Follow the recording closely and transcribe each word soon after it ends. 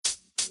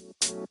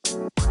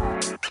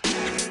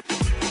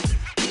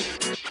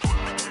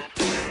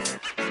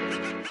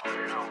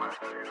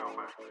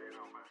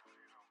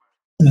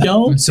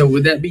Yo. So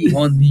would that be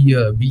on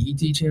the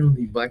BET channel,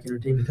 the Black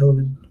Entertainment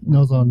Television?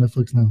 No, it's on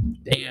Netflix now.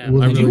 Damn,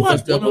 Did you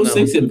watch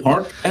 106 in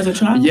Park as a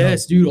child?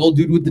 Yes, dude. Old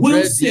dude with the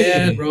dreads. Wilson.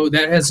 Yeah, bro.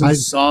 That has some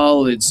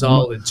solid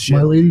shit.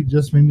 My lady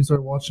just made me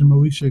start watching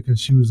Moesha because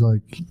she was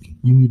like,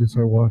 "You need to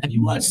start watching." Have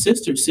you watched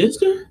Sister?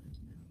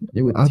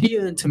 It was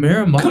Tia and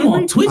Tamara. Come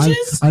on,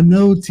 Twitches. I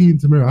know T and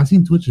Tamara. I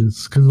seen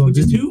Twitches because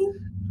Twitches too.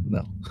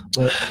 No,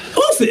 but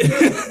Wilson.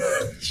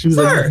 she was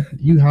like,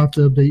 "You have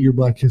to update your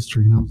Black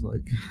history," and I was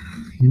like,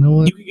 "You know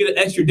what? You can get an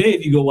extra day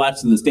if you go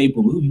watch the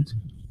staple movies.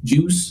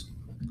 Juice.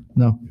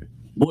 No,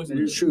 Boys, That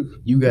is true.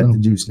 You got the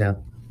juice now.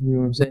 You know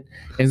what I'm saying?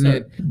 And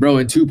then, bro,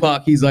 in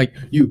Tupac, he's like,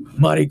 "You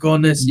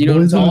maricones." You know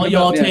what I'm talking all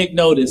y'all about? take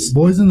notice.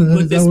 Boys in the Hood.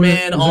 Put this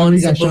man on he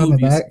got shot in the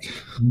movies. back.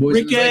 Boys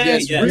in the Hood,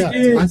 yes, Yeah. Ricky.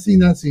 Yeah, I seen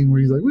that scene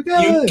where he's like, "We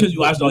got it." Because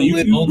you watched on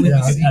YouTube. Only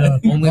Yeah, the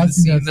scene, only I've the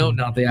seen scene, that though, scene.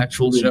 not the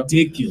actual show.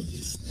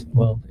 Ridiculous.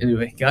 Well,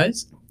 anyway,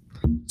 guys,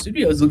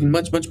 studio is looking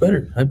much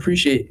better. I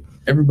appreciate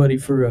everybody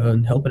for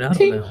helping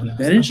out on that one.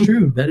 That is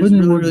true. That is Putting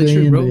in really, work really day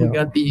true, in, bro. day We out.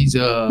 got these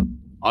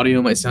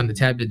audio might sound a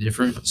tad bit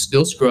different.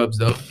 Still scrubs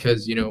though,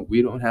 because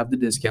we don't have the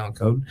discount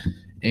code,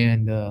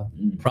 and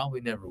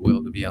probably never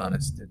will. To be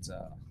honest, it's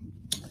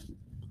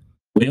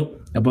Well,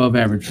 above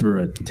average for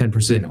a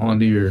 10%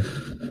 onto your.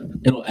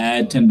 it'll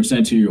add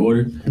 10% to your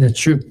order. That's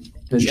true.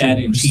 That's You add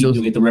in cheat, you'll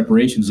get the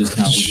reparations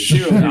discount, which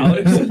is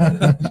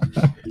 $0.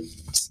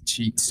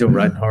 Cheat, still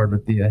riding hard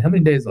with the. How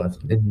many days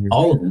left in your?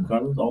 All of them,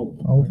 Carlos. All of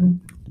them. All of them?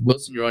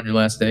 Wilson, you're on your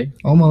last day.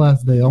 On my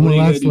last day, on What my are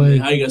you last gonna do?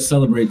 leg. How you gonna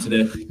celebrate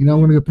today? You know,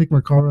 I'm gonna go pick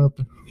my car up.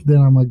 Then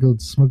I might go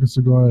smoke a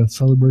cigar, a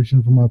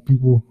celebration for my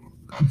people.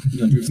 You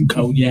gonna drink some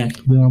cognac,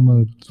 Then I'm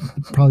gonna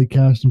probably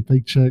cash some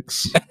fake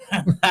checks.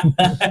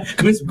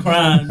 commit some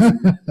crimes.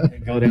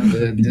 Go down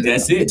to.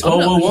 That's it.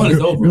 1201 is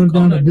over. Go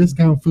down to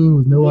discount food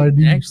with no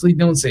ID. Actually,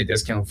 don't say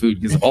discount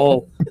food because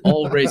all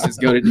races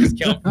go to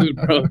discount food,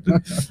 bro.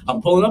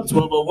 I'm pulling up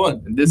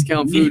 1201. And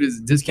discount food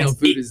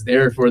is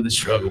there for the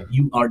struggle.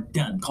 You are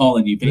done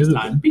calling you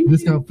FaceTime. Beep, beep.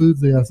 Discount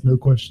foods, they ask no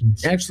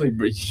questions. Actually,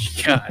 bro,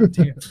 god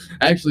damn.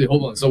 Actually,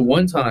 hold on. So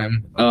one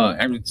time,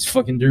 it's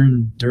fucking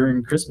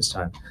during Christmas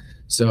time.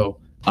 So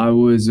I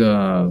was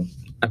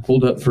I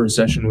pulled up for a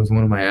session with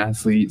one of my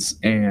athletes,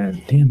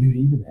 and damn, dude,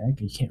 even the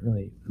echo, you can't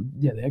really.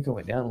 Yeah, the echo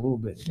went down a little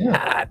bit. Yeah.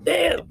 Ah,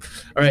 damn. All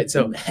right,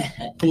 so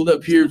pulled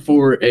up here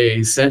for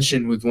a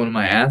session with one of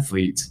my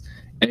athletes,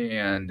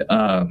 and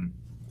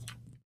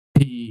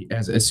he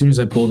as soon as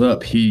I pulled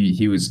up,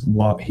 he was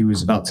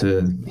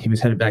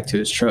headed back to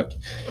his truck,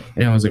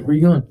 and I was like, "Where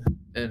you going?"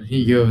 And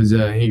he goes,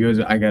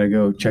 "I gotta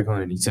go check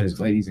on it." He said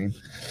his lady's name,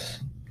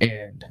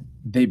 and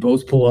they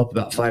both pull up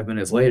about 5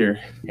 minutes later,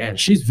 and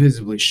she's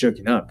visibly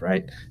shooken up,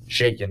 right?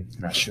 Shaken,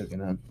 not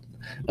shooken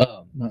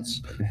up. Not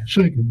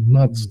shaken,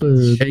 not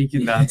stirred.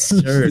 Shaken, not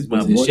stirred.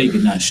 my boy.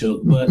 Shaking, not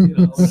shook. But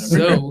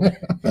So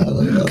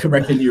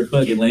correcting your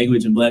fucking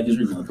language in Black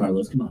history,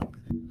 Carlos. Come on,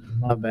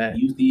 my bad.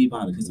 use the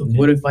Ebonics. It's okay.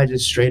 What if I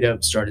just straight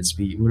up started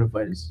speaking? What if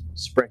I just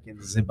sprechen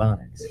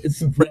Zibonics?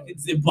 It's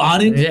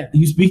Ebonics? Yeah.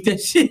 You speak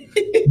that shit?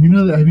 You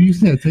know, have you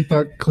seen that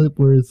TikTok clip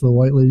where it's the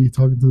white lady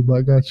talking to the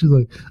black guy? She's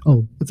like,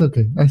 "Oh, it's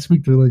okay. I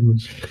speak their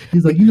language."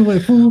 He's like, "You know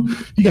what, fool?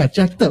 You got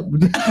jacked up."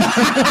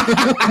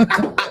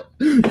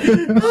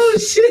 Oh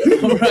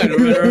shit! All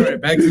right.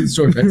 Back to the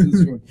story.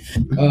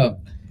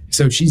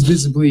 So she's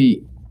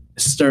visibly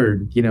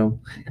stirred,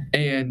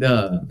 and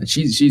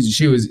she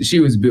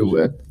was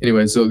bewildered.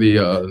 Anyway, so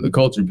the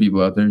cultured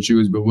people out there, she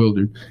was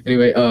bewildered.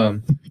 Anyway,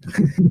 what?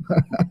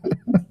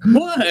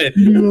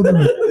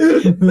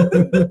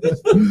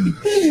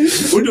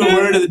 We're doing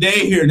word of the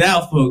day here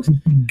now, folks.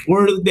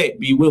 Word of the day: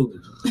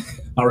 bewildered.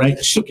 All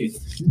right, shook it.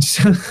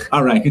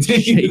 All right,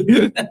 continue.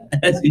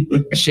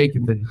 Shake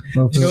it then.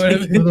 No, You know what I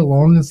mean? for the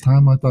longest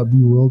time, I thought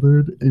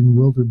bewildered and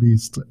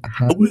wildebeest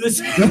had. What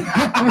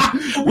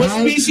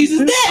species is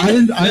that? I I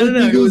don't didn't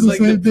know. think It was like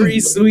the same thing.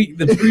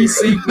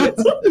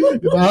 pre-sequence.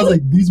 I was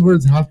like, these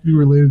words have to be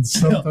related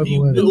some type of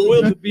way. The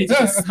wildebeest.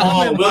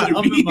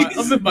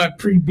 I'm in my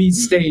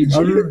pre-beast stage. I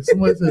remember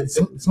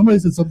somebody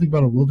said something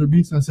about a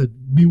wildebeest, and I said,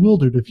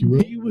 bewildered, if you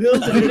will.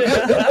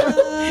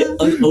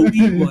 A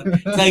wee one.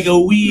 It's like a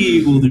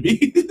wee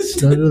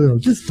wildebeest. No,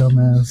 just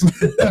dumbass.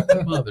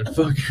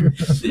 Motherfucker.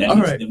 Yeah, All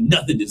all right. right.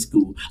 Nothing to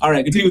school. All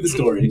right, continue with the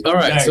story. All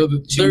right, Sorry. so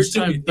the She was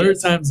shook it. third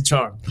time's the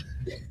charm.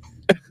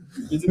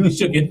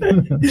 Shook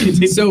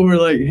it. So we're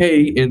like,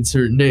 hey,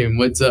 insert name,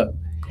 what's up?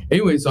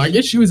 Anyway, so I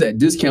guess she was at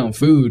Discount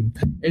Food,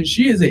 and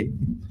she is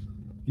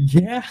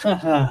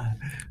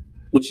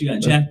What, she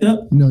got jacked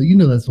up? No, you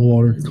know that's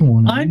water. Come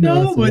on. I You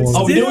know, that's but water.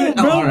 Oh, we're doing it?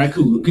 Bro. Oh, all right,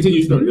 cool. Continue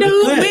your story. No,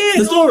 Go ahead. man.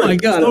 The story. Oh, my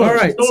God. Story. All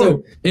right. Story.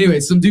 So, anyway,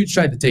 some dude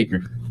tried to take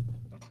her.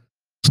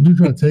 Some dude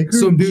trying to take her?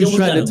 Some dude almost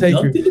tried to got take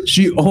her. abducted?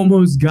 She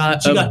almost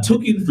got. She got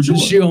taken for sure.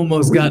 She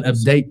almost got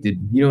abducted.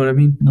 You know what I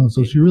mean? No,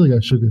 so she really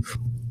got sugar.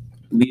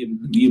 Liam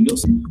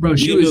Nielsen. Bro,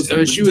 she Liam was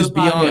Nielsen, she was to the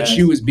beyond podcast.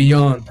 she was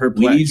beyond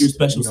perplexed. We need your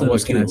special set of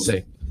What can I skills.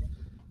 say?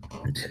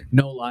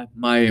 No lie,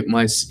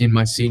 in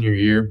my senior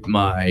year,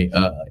 my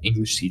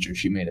English teacher,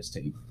 she made us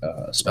take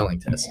a spelling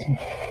test,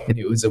 and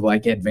it was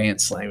like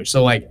advanced language.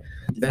 So like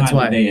that's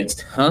why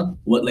advanced. Huh?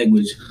 What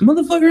language?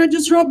 Motherfucker, I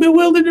just dropped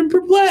bewildered and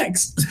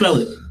perplexed. Spell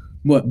it.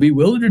 What?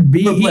 Bewildered?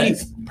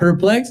 Perplexed.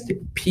 Perplexed?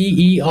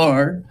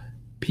 PERPLEXED.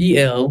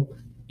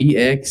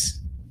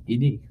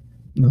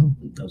 No.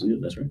 That was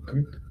good. That's right.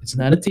 Correct. It's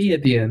not a T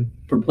at the end.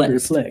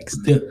 Perplexed.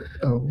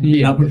 Oh.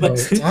 Yeah. Not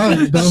perplexed.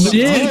 I'm dumb.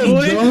 Shit, I am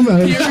boy. dumb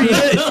as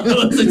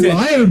shit.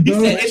 I am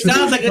dumb. It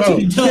sounds like a Bro,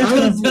 T.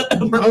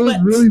 I was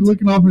really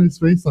looking off in his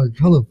face like,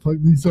 how the fuck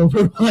these so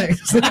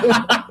perplexed?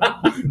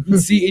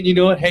 See, and you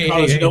know what? Hey,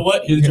 You know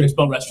what? Here's the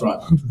spell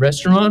restaurant.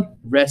 Restaurant.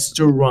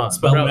 Spell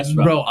bro,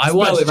 restaurant. Bro, I Spell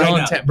watched it right John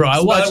now. Tap. Bro, I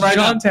Spell watched it right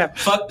John now. Tap.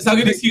 Fuck, it's not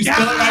good excuse.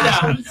 Spell it right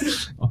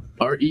now.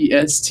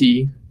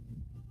 RESTTURANT.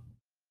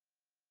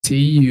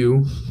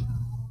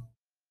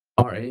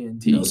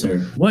 No, sir.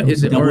 What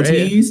is it? Double R-A-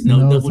 T's? No,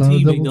 No, double it's not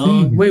T, a big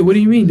double dog. T. Wait, what do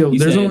you mean? Though? You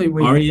There's said only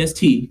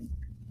RESTTU.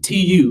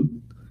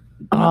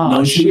 Oh, No,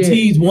 two shit.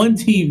 T's, one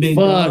T, big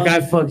Fuck, dog.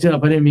 I fucked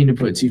up. I didn't mean to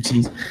put 2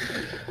 T's.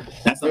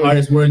 That's the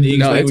hardest word in the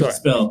English No, it's language to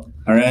spell.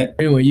 All right.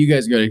 Anyway, you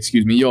guys gotta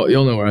excuse me. Y'all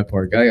know where I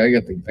park. I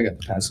got the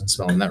pass on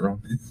spelling that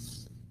wrong.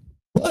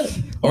 What?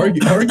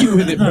 Argue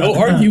with it, bro.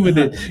 Argue with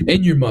it.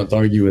 In your month,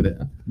 argue with it,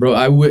 bro.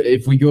 I would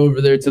if we go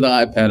over there to the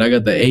iPad. I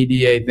got the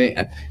ADA thing.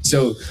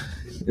 So.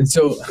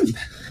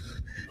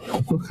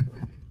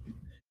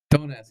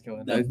 Don't ask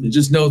Kellen.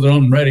 Just know that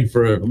I'm ready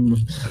for it.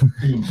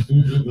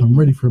 I'm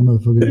ready for a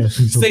motherfucker to ask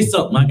me Say something.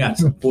 something. I got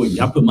something for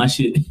you. I put my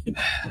shit.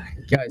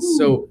 Guys,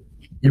 so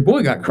your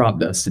boy got crop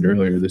dusted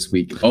earlier this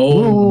week. Whoa,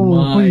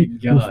 Oh my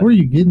god. Before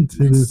you get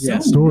into this Yeah.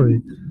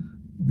 story,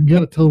 you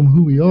gotta tell them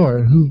who we are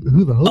and who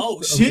the host Oh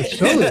of shit! the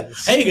show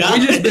is. Hey guys,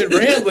 We just been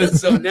rambling,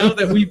 so now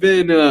that we've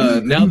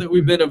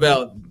been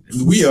about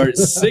we are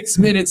 6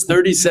 minutes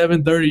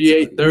 37,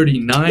 38,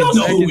 39 I don't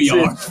know who we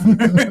seconds are. in.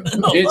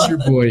 It's your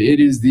boy. It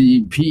is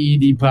the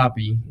PED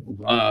Poppy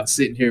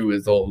sitting here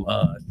with old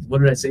what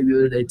did I say the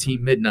other day?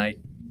 Team Midnight.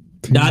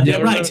 Nah,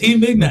 damn right.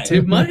 Team Midnight.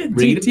 Team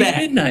Bring it back.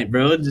 Midnight,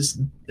 bro.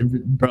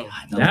 Bro,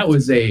 that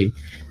was a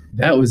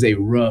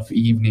rough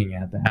evening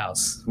at the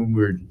house when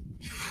we were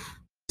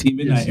Team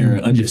Midnight era,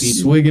 just undefeated.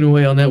 swigging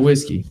away on that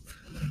whiskey.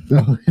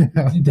 Oh,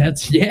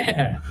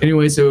 yeah.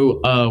 Anyway,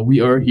 so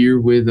we are here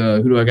with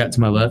who do I got to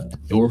my left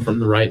or from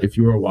the right if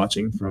you are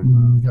watching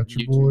from You got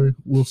your YouTube.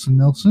 boy Wilson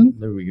Nelson.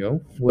 There we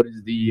go. What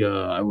is the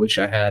I wish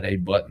I had a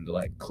button to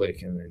like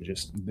click and then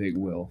just Big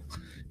Will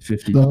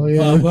 50. Oh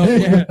yeah.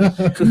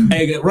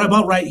 Hey, right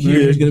about right here,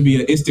 there's gonna be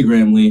an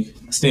Instagram link.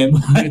 Stand by.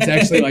 It's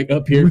actually like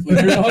up here.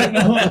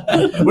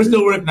 We're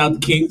still working out the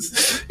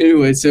kinks.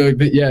 Anyway, so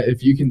but yeah,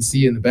 if you can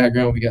see in the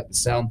background, we got the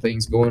sound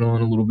things going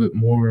on a little bit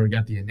more. We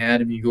got the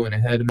anatomy going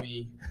ahead of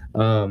me.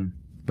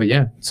 But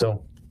yeah,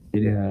 so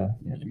we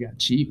got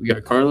Cheat, we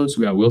got Carlos,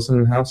 we got Wilson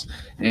in the house,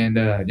 and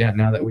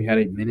now that we had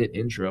a minute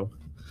intro,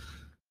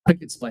 I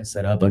could splice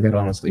that up. I could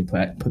honestly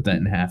put that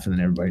in half, and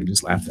then everybody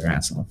just laugh their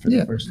ass off for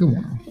Yeah, the first. come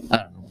on. I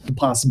don't know. The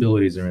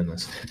possibilities are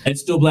endless. It's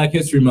still Black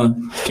History Month,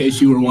 in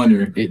case you were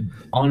wondering. It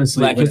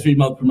honestly, Black History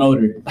Month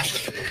promoter.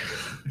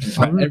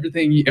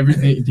 everything you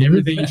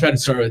try to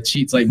start with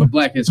Cheats like, but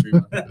Black History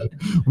Month.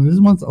 When this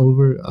month's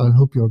over, I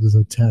hope y'all just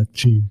attack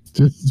Chi,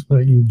 just so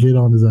I can get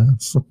on his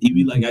ass. You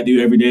be like I do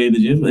every day in the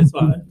gym. That's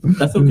fine.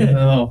 That's okay.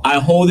 No. I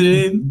hold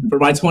it in for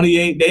my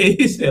 28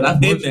 days, and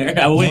I'm in there.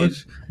 I win.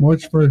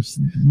 March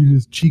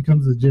 1st, Chi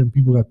comes to the gym.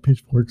 People got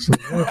pitchforks. So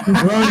we're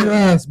on your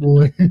ass,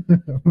 boy.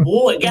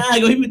 Boy,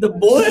 God, go hit me with the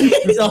boy.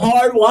 He's a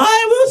hard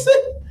wine, Wilson.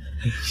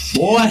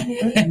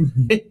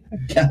 Boy.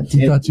 God He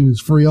damn. thought you was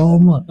free all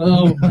month.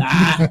 Oh,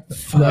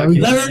 Now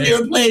we- Learn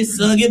your place,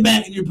 son. Get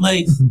back in your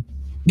place.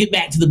 Get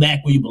back to the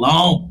back where you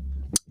belong.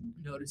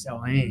 notice how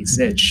I ain't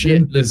said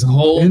shit this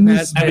whole in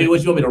past this- I mean,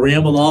 what you want me to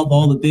ramble off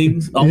all the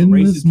things, all the In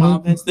racist this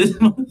month- comments this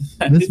month?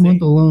 This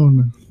month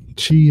alone,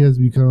 Chi has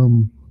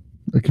become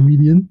a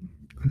comedian.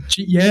 I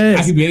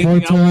Yes. can be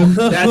anything I want.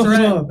 That's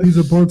right. He's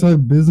a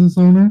part-time business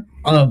owner,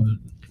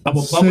 I'm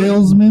a plumber.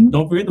 salesman,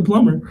 Don't forget the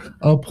plumber.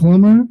 a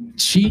plumber.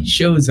 Cheat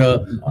shows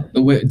up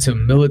to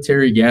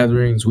military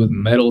gatherings with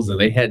medals that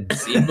they hadn't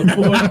seen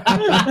before.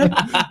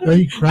 That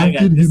he I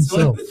got crafted this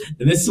himself. one.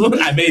 And this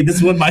one, I made this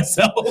one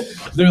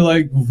myself. They're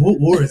like, "What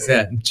war is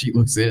that?" And Cheat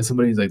looks at it.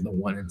 Somebody's like, "The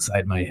one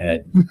inside my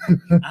head." You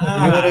know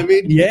what I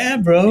mean? Yeah,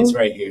 bro. It's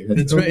right here.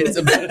 That's right. It's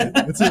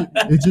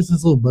It's just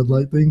this little Bud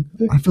Light thing.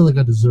 I feel like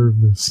I deserve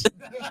this.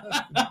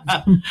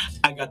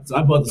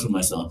 I bought this for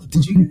myself.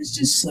 Did you guys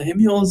just slam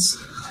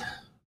y'all's?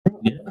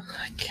 Yeah.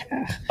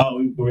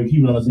 Oh, we're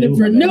keeping on the table.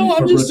 No,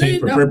 I'm just rotate saying,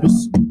 for no.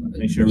 purpose.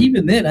 Make sure.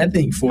 Even then, I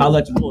think for I'll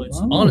let you boys.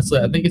 honestly,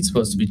 I think it's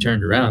supposed to be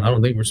turned around. I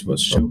don't think we're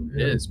supposed to show what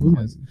it is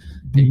because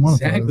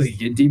Demonetized. exactly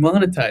get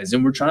demonetized,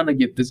 and we're trying to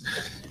get this.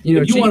 You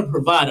know, If you Cheat- want to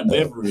provide a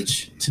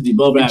beverage to the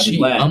above average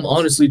Cheat, lad, I'm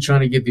honestly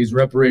trying to get these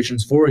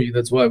reparations for you.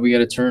 That's why we got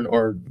to turn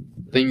our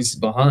things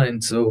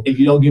behind so if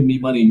you don't give me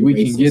money, you're we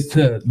can racist. get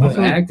the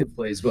Okay. active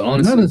plays. But Not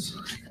honestly, as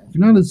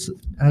You're not as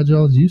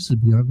agile as you used to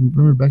be. I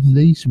remember back in the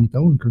day, you used to be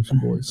throwing Christian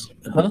boys.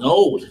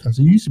 Old. I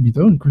said you used to be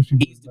throwing Christian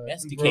He's boys.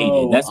 domesticated.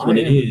 Bro, That's what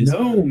it is.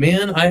 No,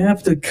 man, I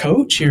have to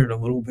coach here in a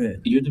little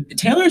bit.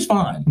 Taylor's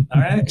fine. All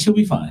right, she'll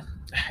be fine.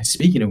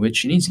 Speaking of which,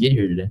 she needs to get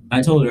here today.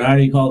 I told her. I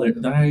already called her.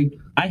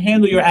 I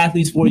handle your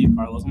athletes for you,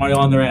 Carlos. I'm already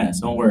on their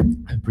ass. Don't worry.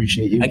 I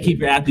appreciate you. I keep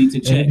your athletes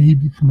in check.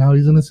 And now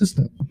he's an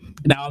assistant.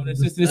 Now I'm an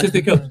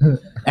assistant coach.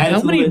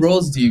 How many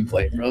roles do you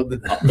play, bro?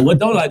 What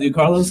don't I do,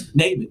 Carlos?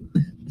 Name it.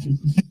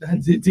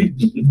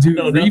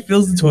 Dude,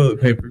 refills the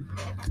toilet paper,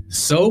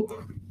 soap,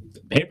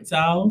 Paper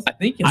towels.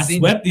 I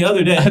Swept the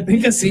other day. I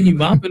think I seen you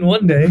mopping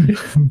one day.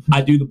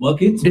 I do the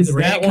buckets. Is the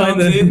rain that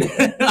one comes in.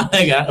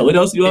 What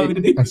else do you want me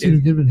to do? I see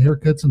you giving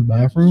haircuts in the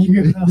bathroom.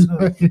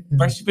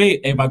 Fresh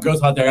fade. Hey, my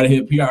girls out there gotta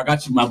hit PR. I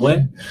got you, my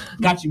boy.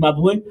 Got you, my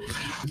boy.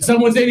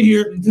 Someone's in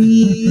here.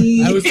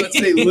 I was about to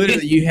say,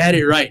 literally, you had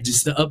it right.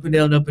 Just the up and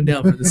down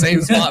for the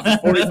same spot for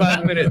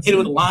 45 minutes. Hit it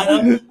with a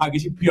lineup. I'll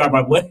get you PR,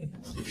 my boy.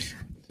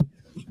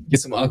 Get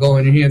some alcohol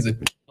in your hands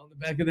and on the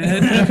back of the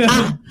head.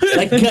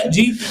 Like cut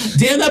G.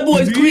 Damn, that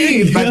boy's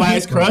clean. Right by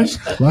his crush.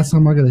 Last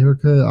time I got a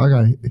haircut, I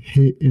got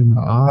hit in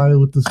the eye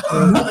with the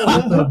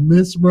with the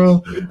mist,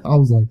 bro. I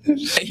was like,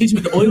 Hey, hit you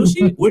with the oil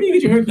sheet? Where do you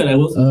get your haircut at,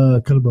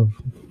 Wilson? cut above.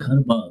 Cut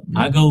above.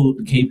 I go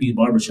to KP's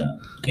barbershop.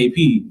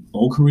 KP,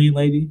 old Korean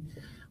lady,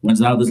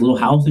 runs out of this little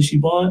house that she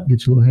bought.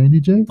 Get your little handy,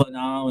 Jay.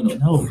 Phenomenal.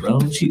 No,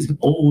 bro. She's an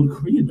old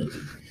Korean lady.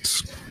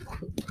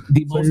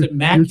 The So most you're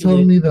immaculate.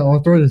 telling me that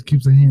arthritis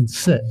keeps the hand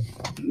set.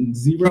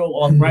 Zero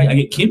on right. I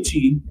get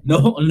kimchi.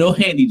 No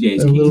handy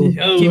J's. A little,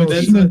 Yo,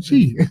 that's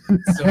kimchi.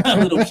 A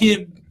little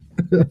Kim.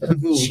 A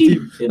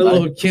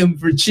little Kim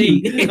for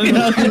cheat.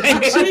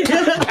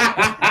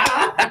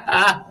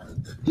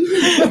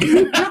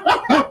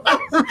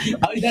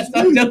 Oh, that's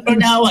not just for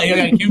now. I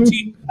got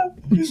kimchi.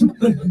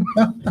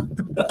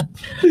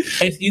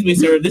 Excuse me,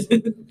 sir.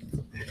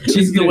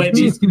 She's gonna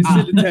send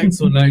a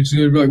text one night. She's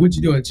gonna be like, "What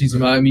you doing?" She's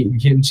like, "I'm eating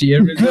kimchi."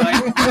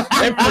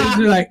 Everybody's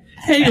like,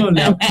 "Hang on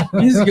now.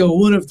 This is go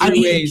one of I'm two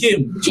eating ways.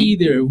 Kim.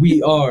 Either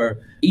we are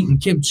eating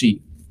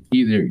kimchi,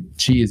 either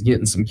she is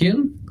getting some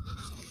Kim,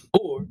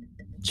 or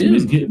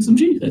Jim's getting some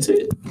cheese. That's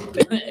it.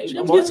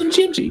 I'm getting some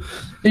kimchi.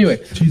 Anyway,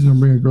 She's gonna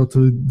bring a girl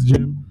to the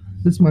gym.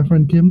 This is my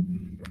friend Kim.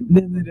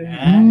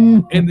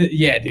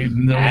 yeah, dude,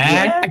 no,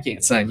 I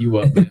can't sign you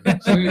up. Man.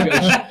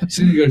 She's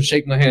gonna go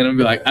shake my hand and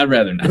be like, "I'd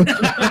rather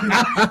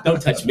not." Don't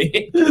touch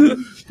me.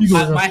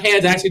 My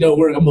hands actually don't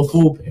work. I'm a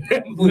fool.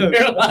 I'm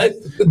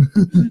paralyzed.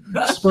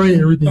 spray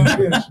everything.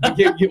 I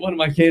can't get one of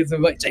my kids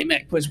and be like, "J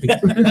Mac, push me."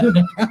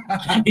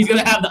 He's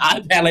gonna have the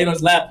iPad laid on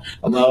his lap.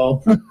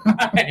 Hello.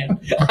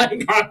 Hi,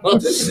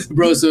 Carlos.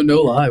 Bro, so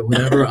no lie,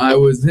 whenever I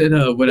was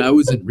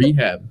in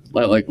rehab,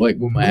 like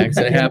when my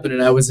accident happened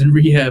and I was in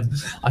rehab,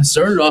 I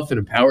started off in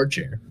a power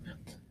chair.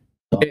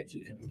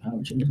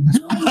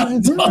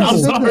 I'm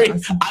sorry.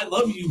 I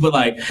love you, but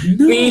like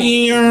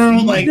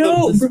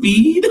the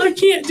speed. I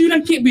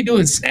can't be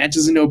doing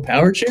snatches in no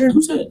power chair.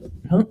 Who said?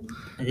 Huh?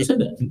 Who said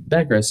that?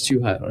 Back rest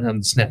too high. I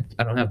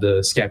don't have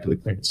the scapular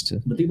clearance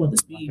to. But think about the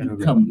speed you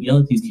come yell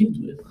at these kids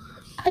with.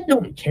 I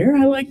don't care.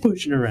 I like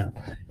pushing around.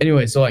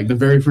 Anyway, so like the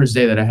very first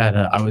day that I had,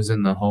 I was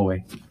in the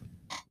hallway.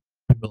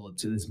 I roll up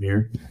to this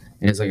mirror,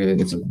 and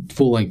it's a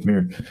full length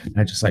mirror. And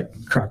I just like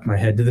cocked my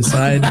head to the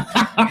side,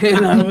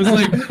 and I was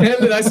like, and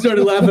then I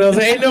started laughing. I was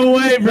like, "Ain't no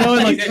way, bro!"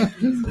 And like,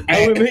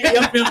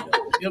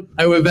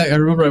 I went back. I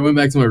remember I went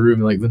back to my room,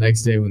 and like the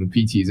next day when the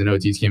PTs and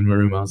OTs came to my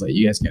room, I was like,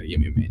 "You guys got to give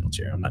me a manual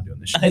chair. I'm not doing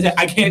this shit."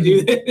 I can't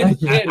do this.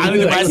 I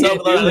look at myself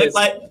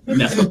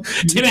no.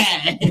 Timmy.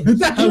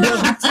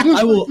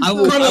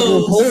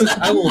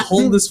 I will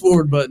hold this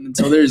forward button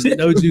until there's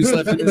no juice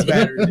left in this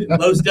battery.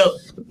 Low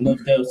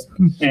dose.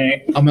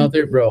 I'm out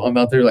there, bro. I'm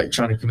out there like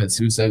trying to commit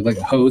suicide, like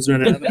a hose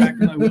running out of the back of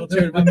my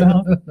wheelchair in my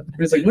mouth.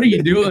 It's like, "What are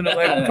you doing?" I'm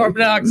like,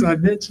 "Carbon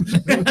dioxide, bitch."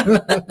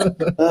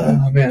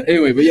 Oh man.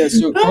 Anyway, but yeah,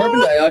 so carbon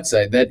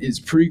dioxide, that is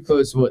pretty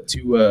close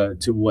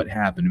to what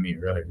happened to me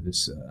earlier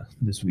this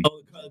week.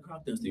 Oh, the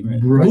crop dusting,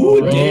 right?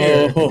 Ooh,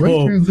 dear.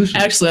 Great transition.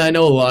 Actually, I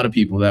know a lot of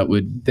people that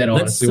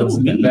honestly so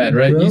wasn't mean. that bad,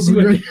 right? That was a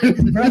great.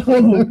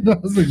 That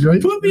was a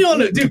great. Put me on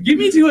dude. Give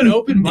me to an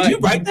open mic. Did you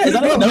write that?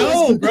 I don't No,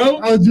 know. bro.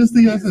 I was just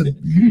thinking. I said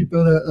you need to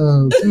throw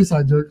that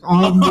suicide joke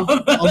on the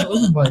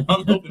open mic.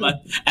 On the open mic.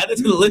 Add it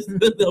to the list of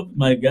the open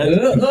mic, guys.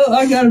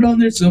 I got it on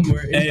there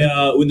somewhere. Hey,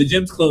 when the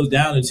gyms close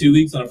down in 2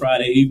 weeks on a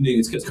Friday evening,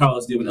 it's because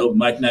Carlos doing open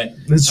mic night.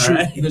 That's All true.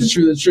 right. That's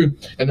true.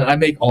 And then I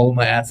make all of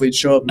my athletes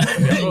show up.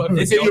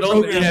 It's in your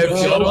program.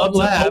 Show up,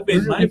 laugh.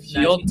 If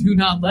y'all do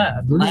not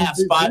laugh. They're gonna- Laughs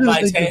they're 5 gonna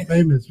by think 10. you're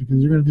famous because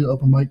you're gonna do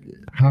open mic.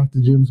 Half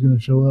the gym's gonna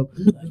show up.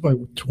 It's like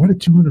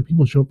 200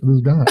 people show up for this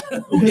guy.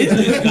 Who is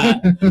this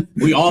guy?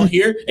 We all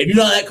here. If you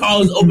know that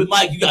Carlos open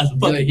mic, you guys are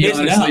fucking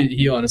missing out.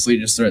 He honestly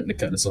just threatened to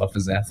cut us off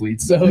as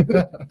athletes. So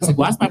It's like,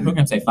 why does my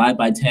program say 5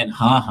 by 10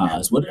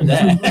 ha-has? What are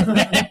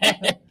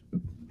that?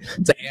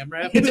 It's an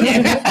AMRAP. It's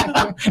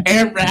an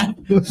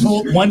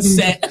AMRAP. One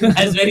set,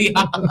 as many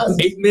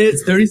 8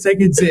 minutes, 30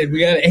 seconds in. We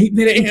got an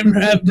 8-minute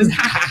AMRAP. Just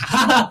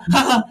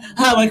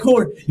my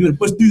core. You gonna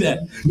push through that.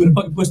 You gonna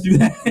fucking push through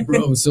that.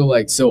 bro.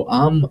 So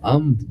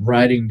I'm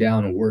writing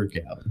down a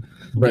workout.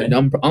 Right,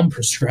 I'm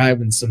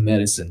prescribing some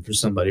medicine for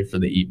somebody for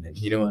the evening.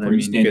 You know what I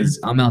mean? Because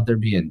I'm out there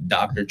being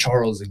Dr.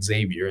 Charles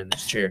Xavier in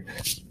this chair.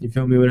 You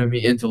feel me? What I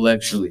mean?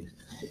 Intellectually,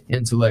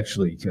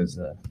 because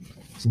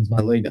since my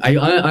leg,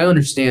 I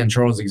understand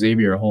Charles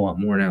Xavier a whole lot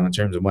more now in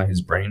terms of why his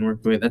brain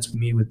worked. But that's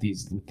me with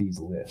these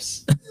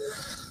lifts.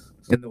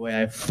 And the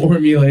way I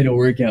formulate a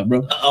workout,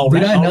 bro.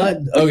 Did I not?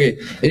 Okay.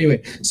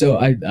 Anyway, so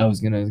I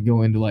was gonna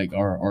go into like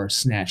our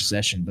snatch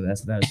session, but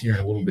that's here in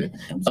a little bit.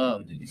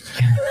 No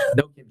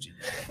kimchi.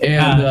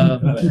 And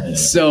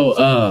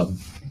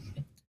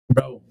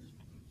bro,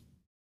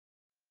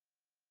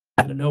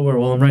 out of nowhere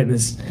while I'm writing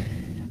this,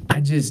 I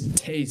just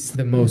taste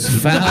the most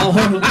foul.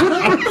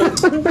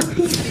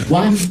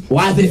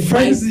 Why the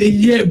first?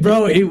 Yeah,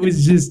 bro, it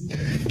was just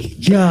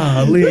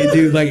golly,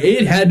 dude. Like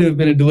it had to have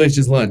been a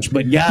delicious lunch,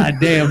 but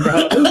goddamn,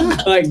 bro.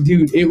 Like,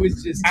 dude, it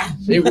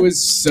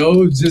was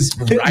so just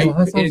ripe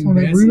and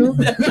messy.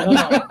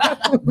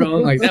 Bro,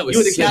 I'm like that was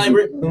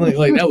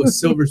like that was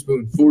Silver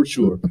Spoon for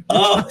sure.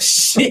 Oh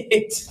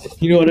shit!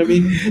 You know what I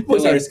mean? Boy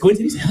started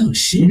squinting. He's like, oh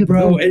shit,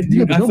 bro. And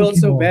dude, I felt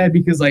so bad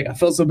because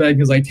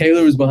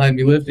Taylor was behind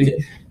me lifting. Yeah.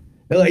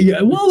 Like,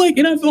 yeah, well, like,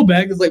 and I feel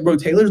bad because, like, bro,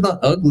 Taylor's not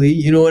ugly,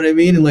 you know what I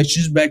mean? And, like,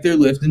 she's back there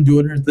lifting,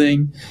 doing her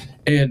thing.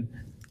 And,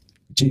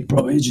 gee,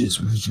 bro, it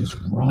just was just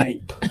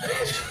ripe.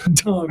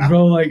 Dog,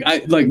 bro, like,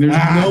 there's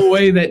no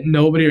way that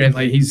nobody, and,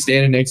 like, he's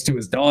standing next to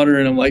his daughter,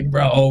 and I'm like,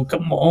 bro,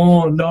 come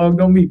on, dog,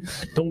 don't be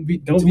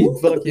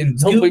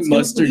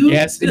mustard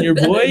gassed in your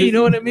boy, you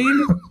know what I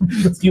mean?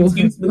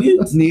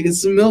 Needed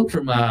some milk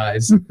for my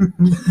eyes.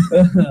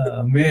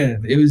 Oh,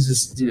 man, it was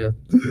just, you know,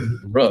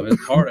 bro, it's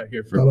hard out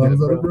here for a minute,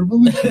 bro.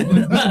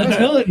 I'm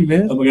telling you,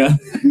 man. Oh my god,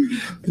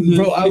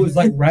 bro, I was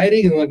like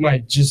writing and like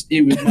my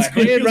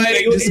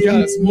handwriting just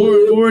got more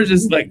and more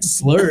just like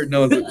slurred. And I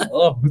was like,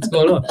 oh, what's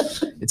going on?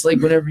 It's like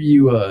whenever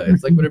you're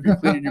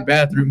cleaning your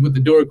bathroom with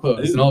the door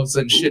closed, and all of a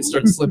sudden shit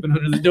starts slipping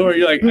under the door.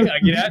 You're like, I gotta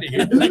get out of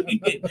here.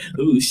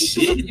 Oh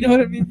shit, you know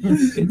what I mean?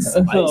 It's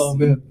spicy. Oh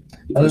man.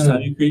 First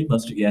time you create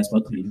mustard gas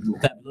while cleaning,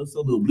 a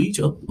little bleach.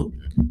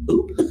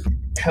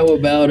 How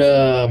about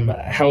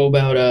how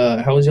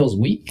was y'all's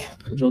week?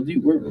 What y'all do?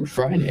 We're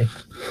Friday.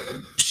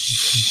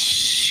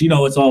 You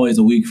know, it's always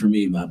a week for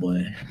me, my boy.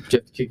 Did you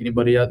have to kick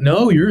anybody out?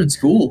 No, you're in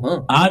school,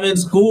 huh? I'm in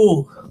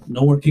school.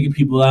 No more kicking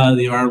people out of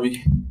the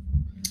army.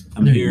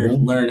 I'm here to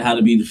learn how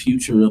to be the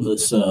future of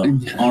this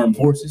armed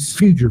forces.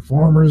 Future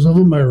farmers of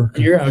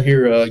America. You're out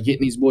here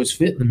getting these boys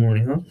fit in the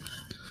morning, huh?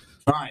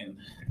 Trying.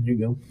 There you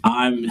go.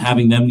 I'm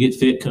having them get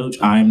fit, Coach.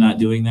 I am not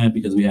doing that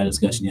because we had a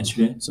discussion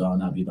yesterday, so I'll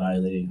not be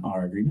violating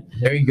our agreement.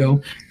 There you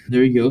go.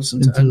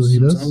 Sometimes he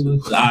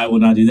does. I will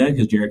not do that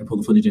because Jared can pull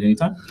the footage at any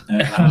time.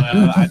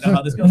 I know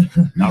how this goes.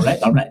 All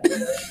right.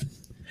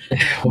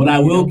 But I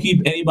will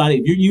keep anybody.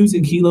 If you're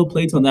using kilo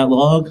plates on that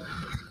log,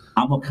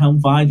 I'm gonna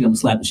come find you. I'm gonna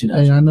slap the shit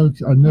out of you. I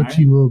know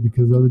she will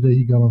because the other day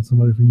he got on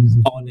somebody for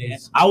using.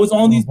 I was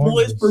on these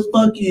boys for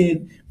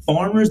fucking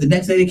farmers. The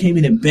next day they came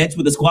in and benched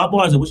with the squat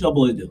bars. And what y'all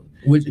boys do?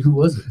 Who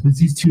was it? It's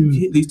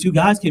these two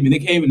guys came in. They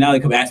came and now they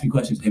come ask me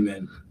questions. Hey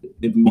man,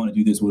 if we want to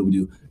do this, what do we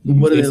do?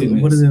 What do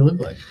they look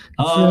like?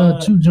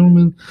 Two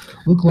gentlemen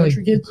look like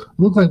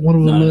one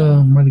of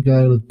them might have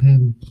got a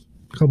pen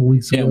a couple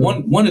weeks ago. Yeah,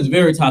 one is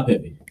very top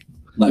heavy,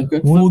 like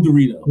full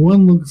Dorito.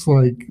 One looks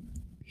like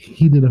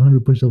he did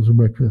 100 push-ups for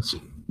breakfast.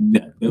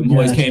 Yeah, them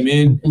boys came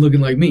in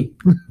looking like me.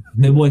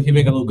 Them boys came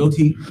in, got a little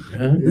goatee.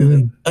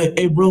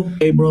 Hey, bro.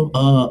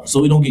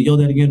 So we don't get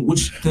yelled at again. Yeah,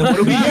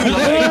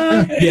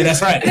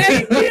 that's right.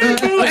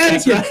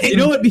 That's right. You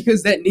know what?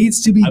 Because that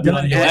needs to be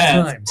done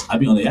at times. I'd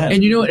be on the ass.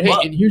 And you know what? Hey,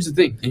 and here's the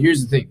thing.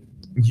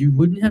 You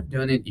wouldn't have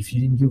done it if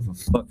you didn't give a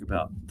fuck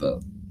about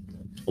the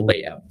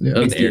layout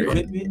of the area.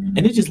 And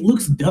it just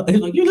looks dumb.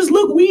 Like, you just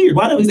look weird.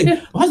 Why is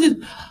it?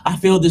 I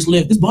failed this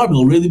lift. This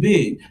barbell really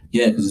big.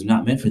 Yeah, because it's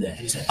not meant for that.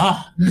 He said,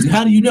 how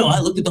do you know? I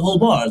looked at the whole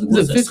bar.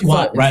 It's a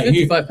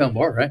 55-pound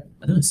bar, right?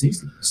 I know it's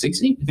 60.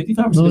 60?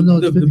 55? No,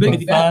 the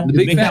big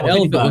fat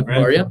elephant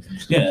bar, yeah.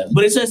 Yeah,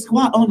 but it says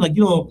squat on, like,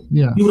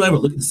 people ever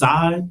look at the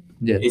side.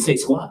 Yeah. It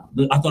says squat.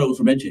 I thought it was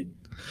for benching.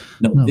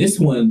 No, this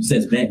one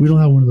says bench. We don't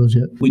have one of those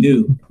yet. We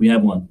do. We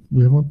have one.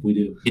 We have one? We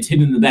do. It's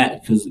hidden in the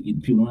back because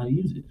people don't know how to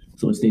use it.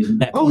 So it stays in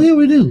the back. Oh, yeah,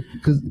 we do.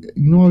 Because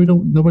you know why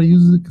nobody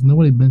uses it? Because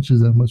nobody benches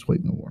that much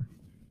weight no more.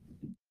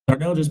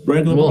 Darnell just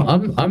regular. Well,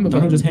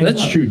 Darnell just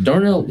that's true.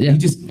 Darnell, yeah, he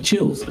just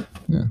chills.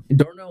 Yeah.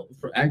 Darnell,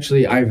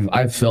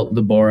 I've felt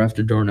the bar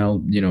after Darnell,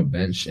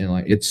 bench, and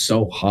like it's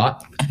so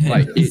hot,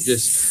 like it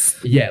just,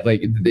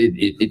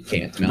 it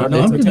can't.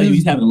 Darnell, I'm tell you,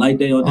 he's having a light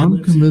day on.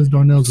 I'm convinced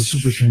Darnell's a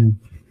super fan.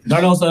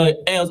 Darnell's like,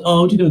 hey,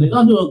 what you doing?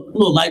 I'll do a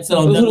little light set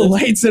on. A little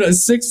light set on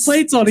 6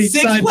 plates on each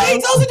side. 6 plates? I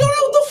was like, Darnell,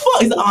 what the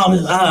fuck? He's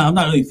like, I'm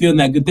not really feeling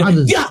that good.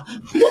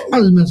 I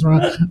was messing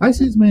around. I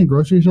see this man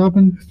grocery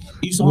shopping.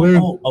 You saw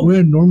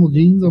wearing normal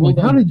jeans. I'm Hold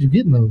like, how on. did you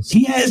get in those?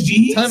 he has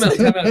jeans. Time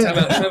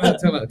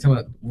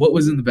out. What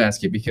was in the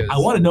basket? Because I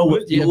want to know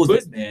what was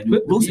this, man.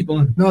 We'll see.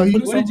 No, What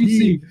did you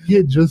see? He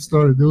had just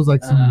started. There was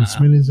like some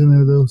spinach in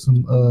there. There was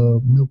some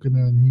milk in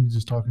there, and he was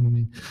just talking to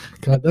me.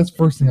 God, that's the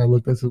first thing I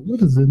looked at. I said,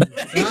 what is it?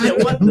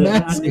 What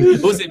the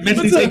was it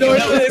mentally taking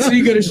notes? So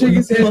you gotta shake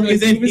his hand,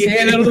 like, move his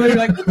hand out of the way. You're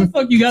like, what the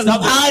fuck you got?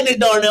 Stop hiding it,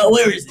 Darnell.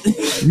 Where is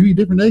it? You eat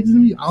different eggs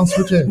than me? I'll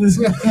switch eggs.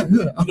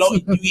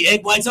 You eat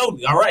egg whites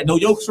only. All right, no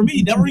yolks for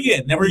me. Never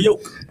again. Never a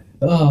yolk.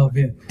 Oh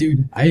man,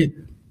 dude,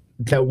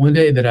 that one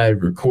day that I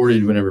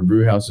recorded whenever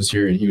Brewhouse was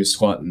here and he was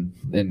squatting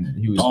and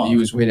he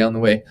was way down the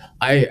way.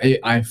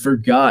 I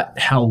forgot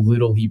how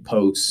little he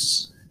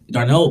posts.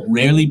 Darnell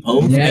rarely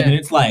posts, Yeah. and then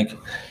it's like,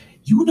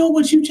 you know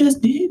what you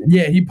just did?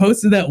 Yeah, he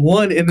posted that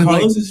one and then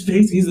Carlos's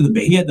face. He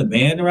had the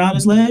band around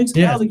his legs.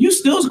 Yeah. I was like, you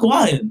still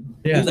squatting?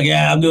 Yeah. He was like,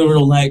 yeah, I'm doing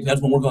real light.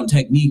 That's when we're going to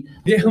technique.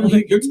 Yeah, I'm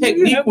like, your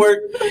technique work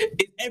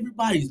is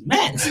everybody's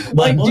max.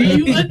 Like, do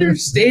you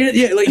understand?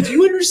 Yeah, like, do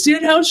you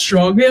understand how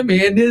strong that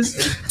man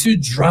is to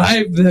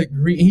drive the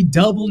green? He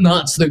double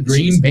knots the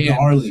green band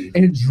gnarly.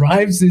 and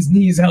drives his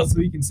knees out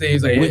so he can say,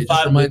 he's like, hey, With it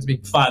just reminds me.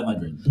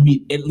 500.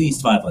 At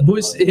least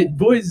 500.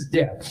 Boys,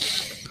 yeah.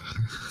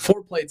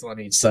 4 plates on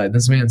each side.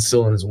 This man's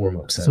still in his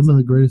warm-up set. Some of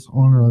the greatest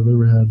honor I've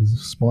ever had is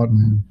spotting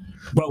him.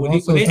 Bro, when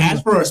they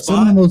ask for a Some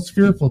of spot, the most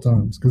fearful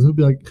times, because he'll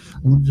be like,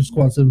 I'm gonna just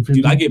squat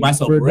 750. dude, I get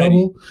myself for a ready.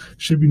 double.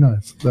 Should be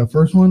nice. That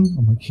first one,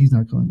 I'm like, he's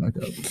not coming back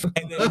up.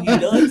 And then he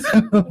does.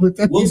 But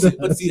then We'll he see, does.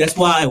 but see, that's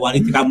why they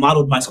think I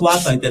modeled my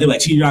squats like that. They're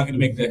like, you're not going to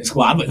make the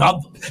squat. I'm like,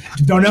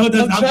 Darnell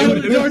does. I'm trying to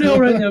doing be it. Darnell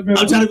right now, bro.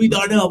 I'm trying to be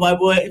Darnell, my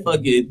boy.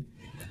 Fucking.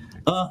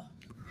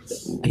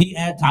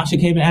 Tasha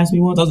came and asked me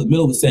once. I was in the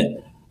middle of a set.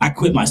 I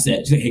quit my set.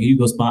 She's like, hey, can you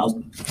go spot? I was,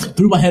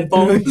 threw my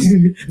headphones,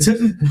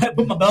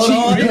 put my belt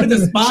on, went to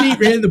the spot. She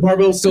ran, the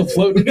barbell still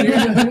floating.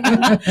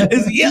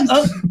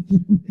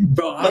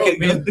 Bro,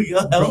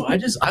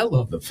 I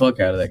love the fuck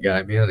out of that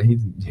guy, man.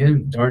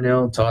 Him,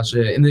 Darnell,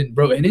 Tasha, and then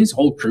and his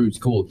whole crew's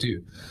cool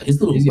too.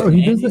 His little Bro,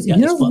 he does that. He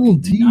has a little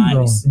team,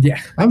 bro. Yeah,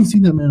 I haven't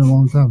seen that man in a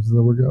long time since I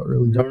worked out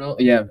earlier. Darnell,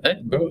 yeah,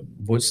 hey, bro,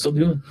 boy's still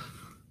doing.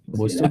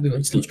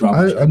 Still strong.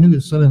 I knew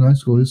his son in high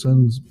school. His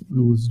son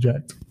was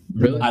jacked.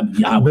 Really? I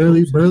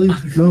Barely,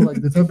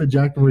 like the type of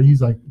jacked where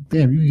he's like,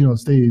 damn, you can get on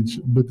stage,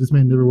 but this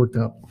man never worked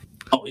out.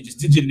 Oh, it just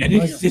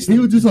genetics. Like, he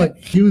would just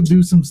he would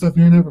do some stuff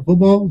here and there for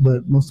football,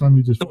 but most of the time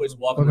he just Always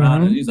walking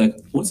around and he's like,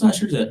 "What's that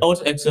shirt?" That? Oh,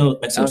 it's XL.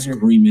 XL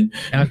screaming.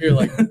 Out here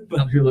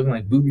looking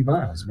like Booby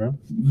Miles, bro.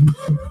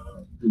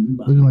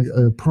 looking like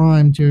a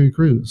prime Terry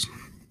Crews.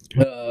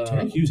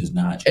 Terry Hughes is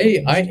not.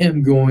 Hey, I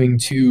am going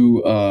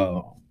to.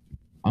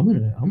 I'm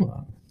gonna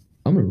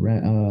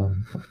rat.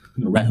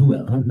 Rat who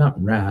else? I'm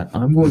not rat.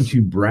 I'm going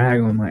to brag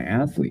on my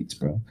athletes,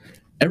 bro.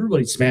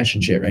 Everybody's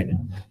smashing shit right now.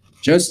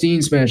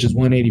 Justine smashes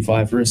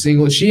 185 for a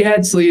single. She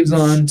had sleeves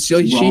on. So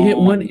she hit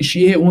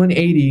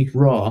 180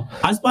 raw.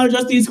 I spotted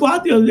Justine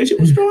squat the other day. She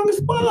was strong as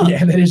fuck.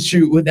 Yeah, that is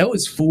true. Well, that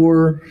was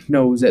 4.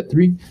 No, was that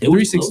 3?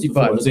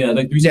 365. Yeah,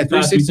 like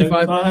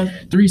 365.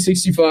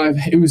 365.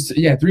 It was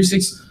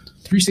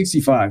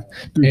 365.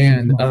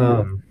 And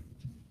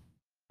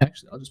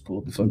actually, I'll just pull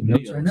up the fucking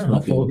notes right now.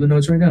 I'll pull up the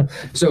notes right now.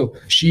 So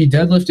she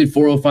deadlifted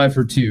 405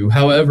 for 2.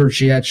 However,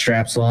 she had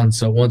straps on.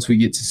 So once we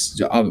get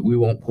to, we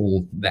won't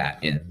pull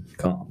that in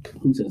comp.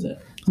 Who says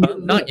that?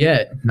 Not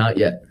yet.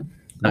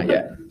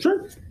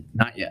 Sure.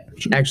 Not yet.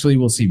 Actually,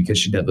 we'll see because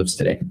she deadlifts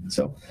today.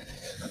 So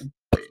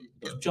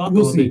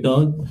We'll see,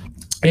 dog.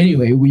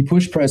 anyway, we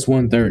push press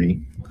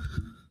 130.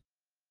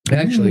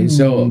 Actually,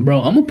 so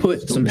bro, I'm gonna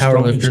put some power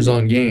lifters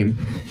on game,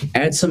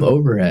 add some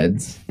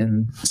overheads,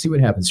 and see what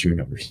happens to your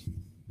numbers.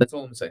 That's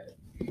all I'm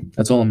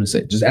gonna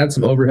say. Just add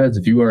some overheads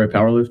if you are a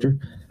power lifter.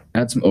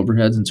 Add some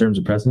overheads in terms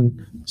of pressing.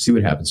 See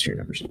what happens to your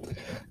numbers.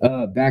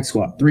 Back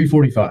squat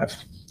 345.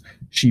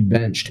 She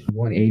benched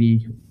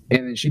 180,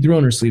 and then she threw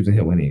on her sleeves and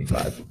hit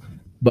 185.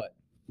 But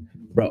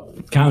bro,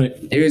 Count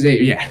it. it was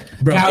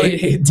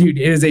dude,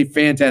 it is a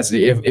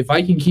fantastic. If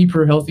I can keep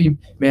her healthy,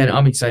 man,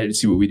 I'm excited to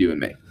see what we do in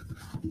May.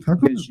 How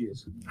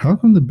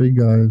come the big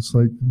guys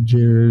like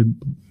Jared?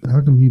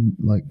 How come he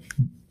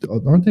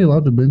aren't they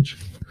allowed to bench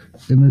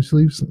in their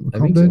sleeves? I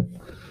think so.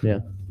 Yeah.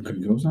 Are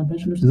girls not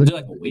benching? Is Is it it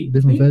like a weight?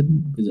 different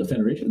thing? fed? Is it a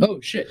federation? Oh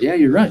shit! Yeah,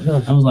 you're right.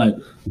 No, I was like,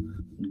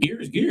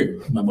 gear is gear,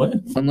 my boy.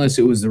 unless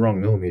it was the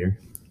wrong millimeter.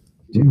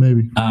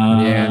 Maybe.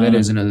 Yeah, that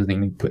is another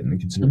thing to put in the I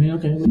consideration. mean,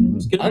 okay.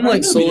 Let's get I'm it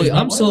like right.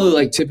 I'm slowly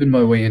like tipping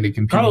my way into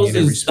competing Carlos in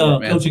every is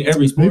sport, man. coaching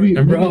every sport. Maybe-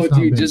 And bro, it's not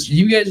dude, bench.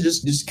 you guys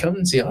just come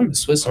and see. I'm a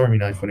Swiss Army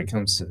knife when it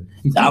comes to.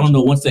 I don't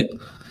know. 1 second.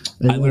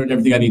 I learned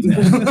everything I need to know.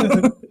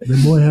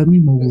 That boy had me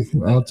mobile.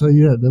 I'll tell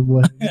you that. That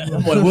boy. I'm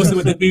like, Wilson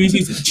with the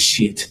BBC said,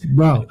 shit.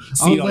 Bro,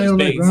 See I it was on laying his on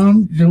the face.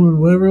 ground doing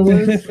whatever it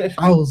was.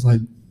 I was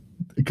like,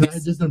 because I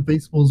had just done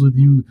facefuls with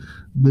you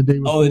the day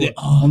before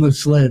on the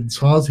sled.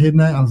 So I was hitting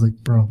that. I was like,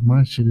 bro,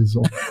 my shit is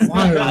on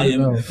fire right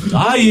now.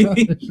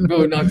 Bro,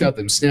 we knocked out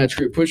them snatch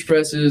grip push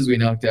presses. We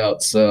knocked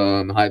out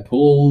some high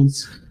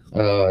pulls.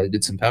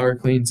 Did some power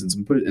cleans and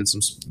some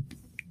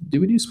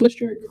we do split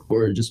jerk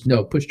or just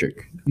no push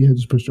jerk? Yeah,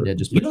 just push jerk. Yeah,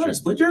 just You push know how to jerk.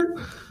 split jerk?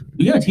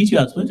 We gotta teach you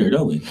how to split jerk,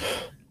 don't we?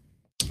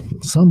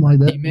 Something like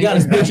that. You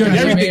gotta split jerk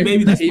everything,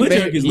 baby. That split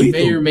jerk is He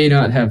may lethal. or may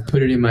not have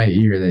put it in my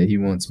ear that he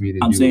wants me to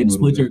do. I'm saying a little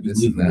split bit jerk of is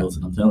this and lethal, that.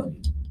 Wilson. I'm telling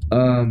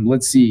you.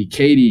 Let's see.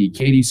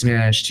 Katie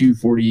smashed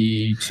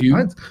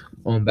 242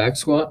 on back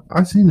squat.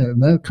 I seen that.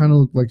 That kind of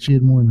looked like she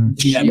had more in her.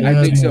 Yeah,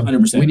 I think so.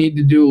 100%. We need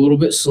to do a little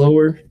bit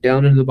slower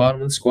down into the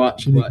bottom of the squat.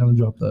 She did But, kind of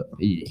drop that.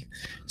 yeah.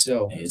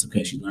 So Hey, it's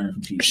okay. She's learning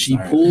from teachers. she All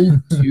right.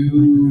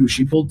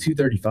 pulled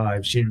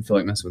 235. She didn't feel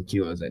like messing with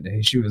kilos that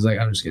day. She was like,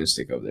 I'm just gonna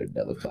stick over there to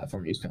deadlift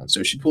platform use pounds.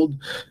 So she pulled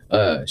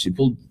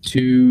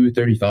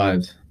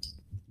 235.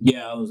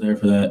 Yeah, I was there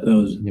for that. That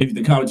was if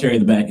the commentary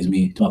in the back is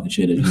me talking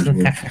shit as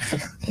usual.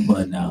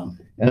 But no.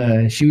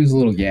 She was a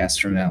little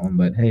gassed from that one,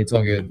 but hey, it's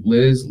all good.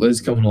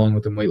 Liz coming along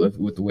with the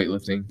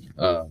weightlifting.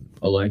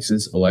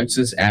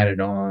 Alexis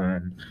added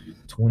on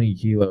 20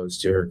 kilos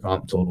to her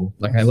comp total.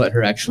 Like I let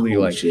her actually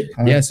Oh, like shit.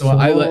 so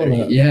I let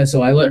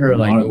her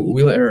like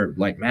we let her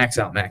like max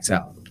out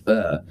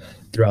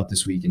throughout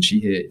this week, and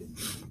she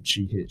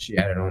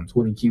added on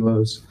 20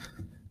 kilos.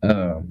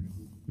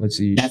 Let's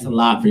see. That's a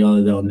lot for y'all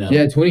that don't know.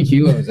 Yeah, 20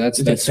 kilos. That's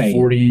insane.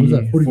 40. What was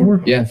that,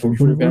 44? Yeah,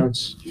 44 44?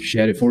 pounds. She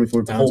added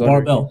 44 The whole pounds on her.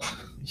 barbell.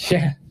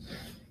 Yeah.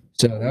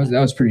 So that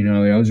was pretty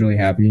gnarly. I was really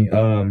happy.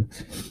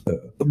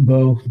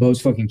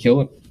 Bo's fucking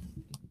killing.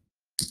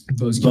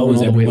 Bo's Bo killing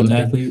is all the everyone's weightlifting.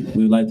 athlete.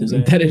 We would like to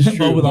say That is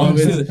true.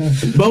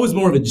 Bo, Bo is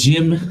more of a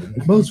gym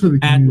Both for the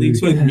athlete community.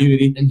 for the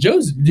community. And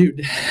Joe's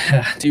dude,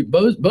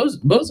 Bo's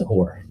a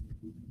whore.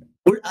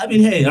 I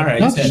mean, hey, all right.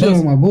 Not to shit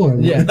on my boy.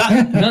 but- Yeah.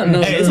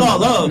 No, Hey, it's all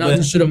love, Not but-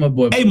 to shit on my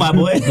boy. Hey, my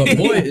boy. But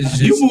boy is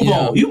just, you move you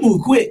know, on. You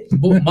move quick.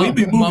 Bo, We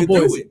be moving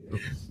boy's, through it.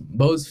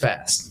 Bo's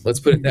fast. Let's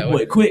put it that way.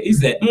 Boy, quick. He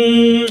said,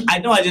 I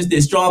know I just did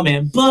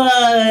strongman,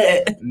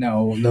 but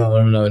No.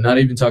 Not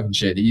even talking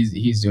shit.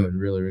 He's doing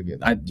really, really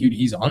good. Dude,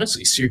 he's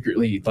honestly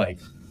secretly like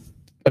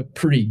a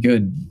pretty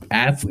good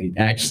athlete,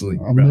 actually.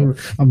 I'm Bro.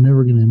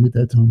 never gonna admit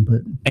that to him,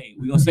 but hey,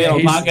 we're going to say it on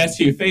podcast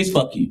to your face,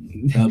 fuck you.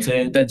 You know what I'm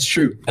saying? That's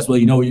true. That's why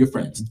you know we're your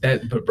friends.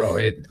 But bro,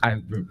 it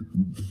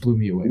blew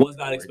me away. Was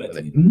not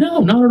expecting it. No,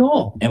 not at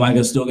all. Am I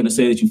still going to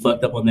say that you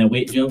fucked up on that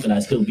weight jump and I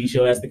still beat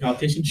your ass in the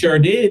competition? Sure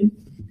did.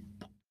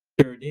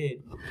 Sure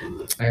did.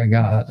 I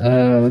got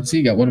let's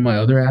see, got one of my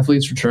other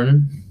athletes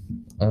returning.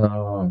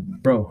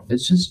 Bro,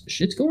 it's just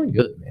shit's going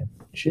good, man.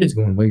 Shit is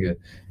going way good.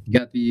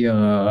 Got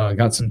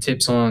got some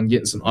tips on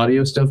getting some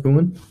audio stuff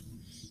going.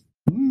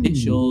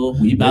 Official.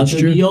 We about to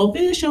Mixture. be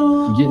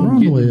official. We're on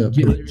the way up.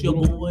 Get your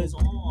boys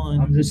on.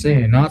 I'm just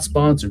saying, not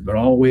sponsored, but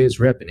always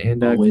repping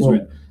and Always quote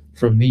rep.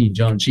 from me,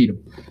 John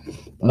Cheatham.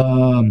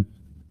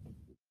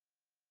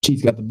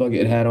 Cheat's got the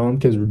bucket hat on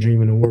because we're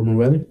dreaming of warmer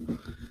weather.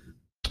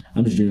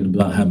 I'm just dreaming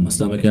about having my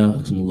stomach out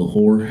because I'm a little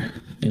whore.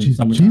 in she's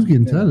summertime.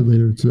 getting tatted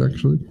later too.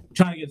 Actually,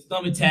 Trying to get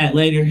stomach tat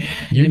later.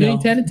 You're You know.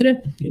 getting tatted today?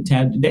 Get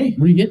tatted today.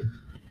 What do you get?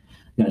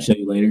 Gotta show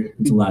you later.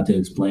 It's a lot to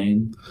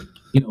explain.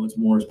 You know,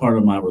 it's part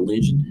of my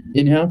religion.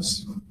 In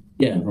house?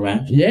 Yeah, from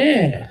Ash.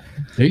 Yeah.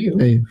 There you go.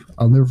 hey,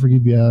 I'll never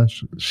forgive you,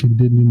 Ash. She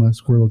did do my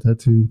squirrel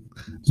tattoo.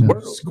 No.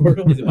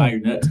 Squirtle. Is it by your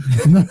nuts?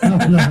 No.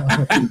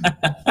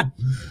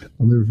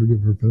 I'll never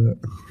forgive her for that.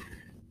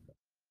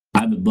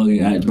 I've been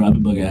bugging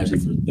Ashley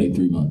for like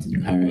 3 months.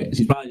 All right.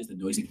 She's probably just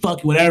annoyed. She's like,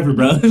 fuck you, whatever,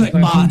 bro. Like,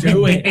 fine.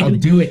 Do it. I'll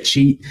do it,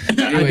 Cheat. I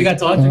think I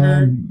talked to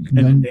her. And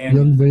then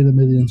Young Veda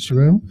made the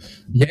Instagram.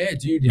 Yeah,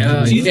 dude.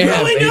 She's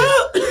yeah, growing man.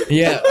 up.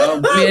 Yeah,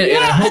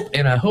 man,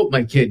 and I hope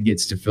my kid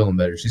gets to feeling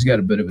better. She's got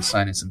a bit of a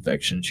sinus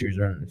infection. She was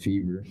running a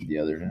fever the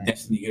other night.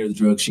 Destiny, get her the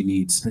drugs she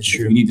needs. That's If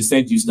true. we need to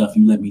send you stuff,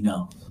 you let me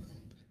know.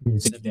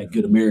 Send up that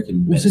good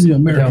American We'll see the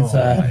medicine. American Oh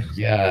side.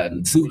 my God.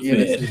 Sudafed. Yeah,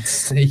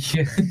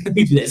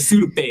 Need you that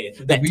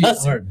Sudafed. That we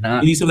tussin. are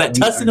not. You need some of that we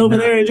tussin are over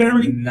not- there in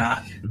Germany?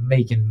 Not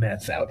making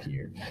meth out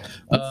here.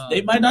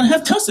 They might not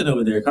have tussin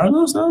over there,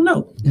 Carlos. I don't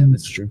know. Yeah,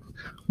 that's true.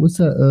 What's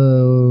that?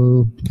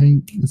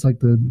 Pain. It's like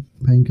the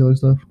painkiller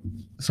stuff.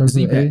 It starts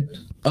with an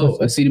A. Oh,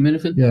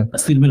 acetaminophen? Yeah,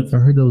 Let's see the minute. I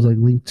heard that was like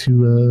linked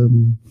to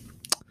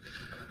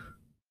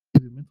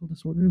either mental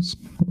disorders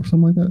or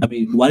something like that. I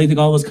mean, why do you think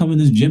all of us come in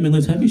this gym and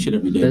lift heavy shit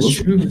every day? That's Well,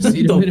 true.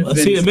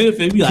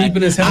 Acetaminophen. Be like,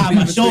 Keeping us healthy.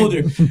 my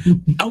shoulder.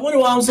 I wonder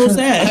why I'm so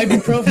sad.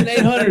 Ibuprofen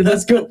 800.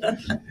 Let's go.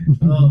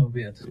 Oh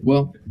man.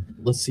 Well,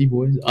 let's see,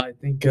 boys. I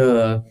think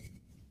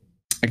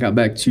I got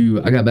back to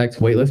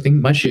weightlifting.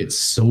 My shit's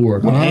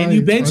sore. And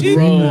you bench it?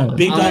 Bro,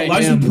 Big I dog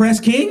varsity am press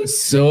kings?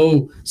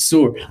 so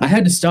sore. I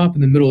had to stop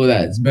in the middle of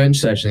that bench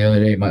session the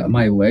other day.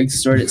 My legs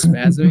started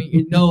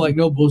spasming.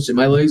 No bullshit.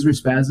 My legs were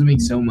spasming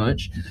so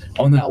much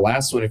on that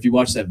last one. If you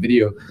watch that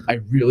video, I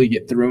really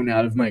get thrown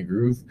out of my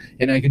groove,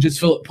 and I could just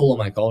feel it pull on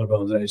my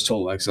collarbones. And I just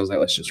told Lex, I was like,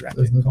 let's just wrap it.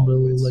 That's and nothing call but a it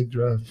little quits. leg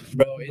drive.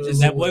 Bro, it just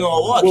That boy gonna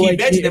walk. Well, I Keep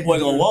benching, can't- that boy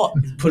gonna walk.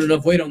 put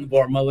enough weight on the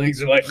bar. My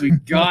legs are like, we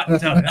got to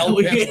help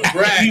We him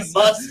progress.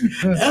 must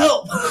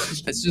help.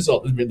 That's just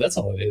all. That's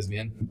all it is,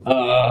 man.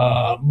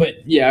 But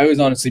yeah, I was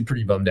honestly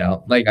pretty bummed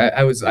out. Like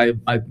I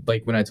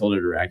like when I told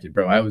her to rack it,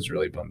 bro. I was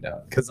really bummed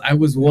out because I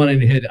was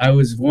wanting to hit. I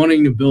was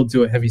wanting to build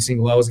to a heavy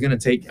single. I was gonna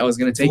take Floor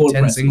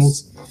 10 presses.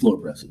 singles. Floor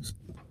presses.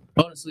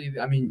 Honestly,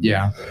 I mean,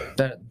 yeah,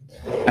 that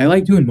I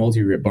like doing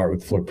multi-rip bar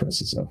with floor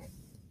presses though.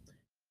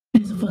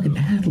 He's a fucking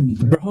athlete,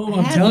 Bro,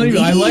 I'm telling you,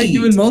 I like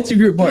doing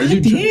multi-grip bars.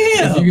 Dude,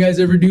 if you guys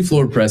ever do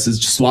floor presses,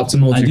 just swap some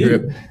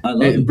multi-grip. I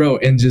love it. Bro,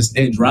 and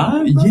drive?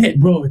 Bro? Yeah,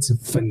 bro, it's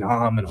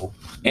phenomenal.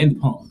 And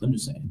pump, I'm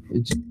just saying.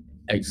 It's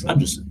excellent. I'm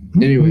just saying.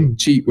 Anyway,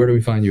 Cheat, where do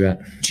we find you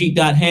at?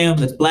 Cheat.ham,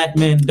 that's black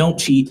men, don't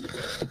cheat.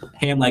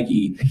 Ham like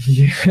you eat.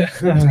 Yeah.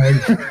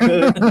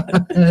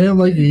 Ham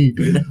like you eat.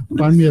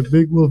 Find me at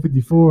Big Will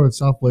 54 at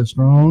Southwest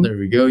Strong. There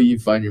we go. You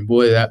find your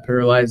boy, that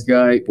paralyzed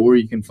guy, or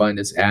you can find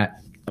us at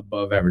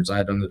Above Average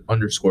Lad _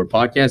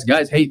 podcast.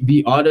 Guys, hey,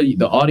 the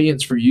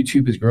audience for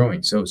YouTube is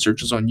growing. So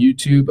search us on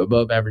YouTube,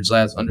 Above Average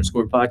Lads _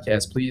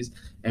 podcast, please.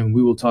 And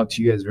we will talk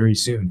to you guys very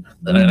soon.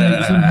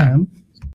 Ham.